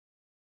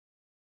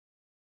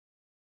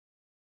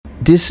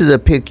This is a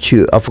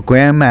picture of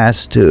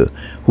Grandmaster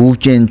Wu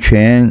Chien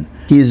Chuan.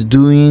 He is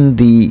doing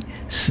the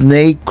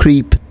snake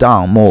creep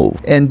down move.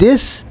 And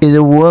this is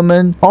a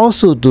woman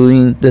also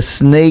doing the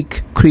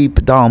snake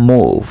creep down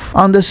move.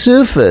 On the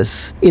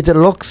surface, it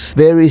looks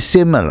very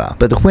similar,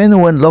 but when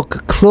one looks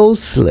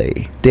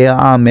closely, there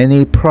are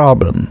many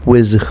problems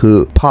with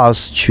her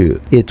posture.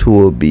 It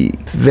will be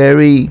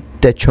very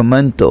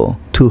detrimental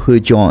to her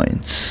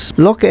joints.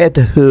 Look at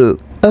her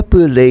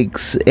upper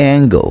leg's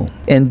angle,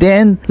 and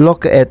then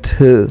look at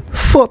her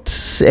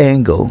foot's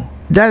angle.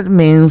 That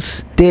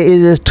means there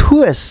is a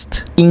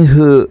twist in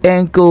her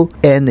ankle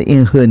and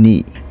in her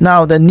knee.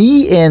 Now the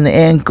knee and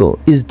ankle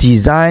is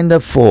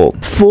designed for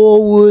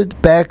forward,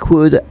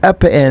 backward,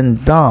 up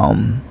and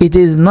down. It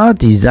is not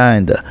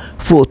designed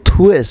for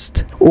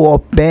twist or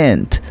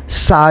bend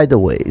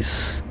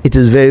sideways. It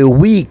is very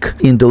weak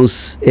in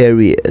those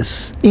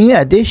areas. In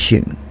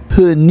addition,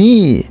 her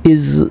knee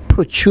is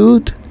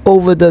protrude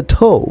over the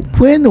toe.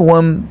 When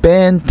one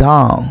bends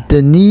down,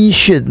 the knee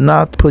should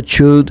not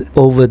protrude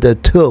over the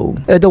toe.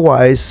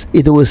 Otherwise,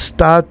 it will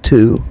start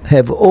to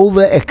have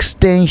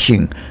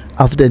overextension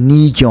of the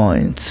knee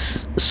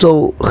joints.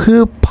 So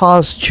her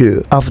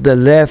posture of the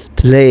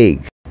left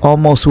leg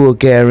almost will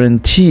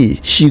guarantee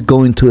she's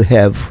going to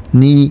have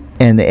knee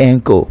and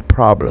ankle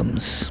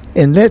problems.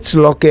 And let's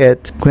look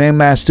at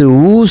Grandmaster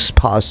Wu's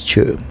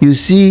posture. You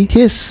see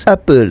his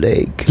upper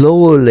leg,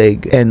 lower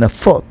leg, and the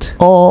foot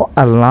all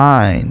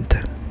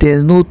aligned.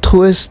 There's no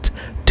twist,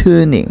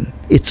 turning.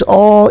 It's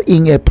all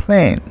in a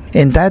plane,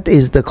 and that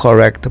is the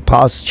correct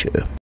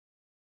posture.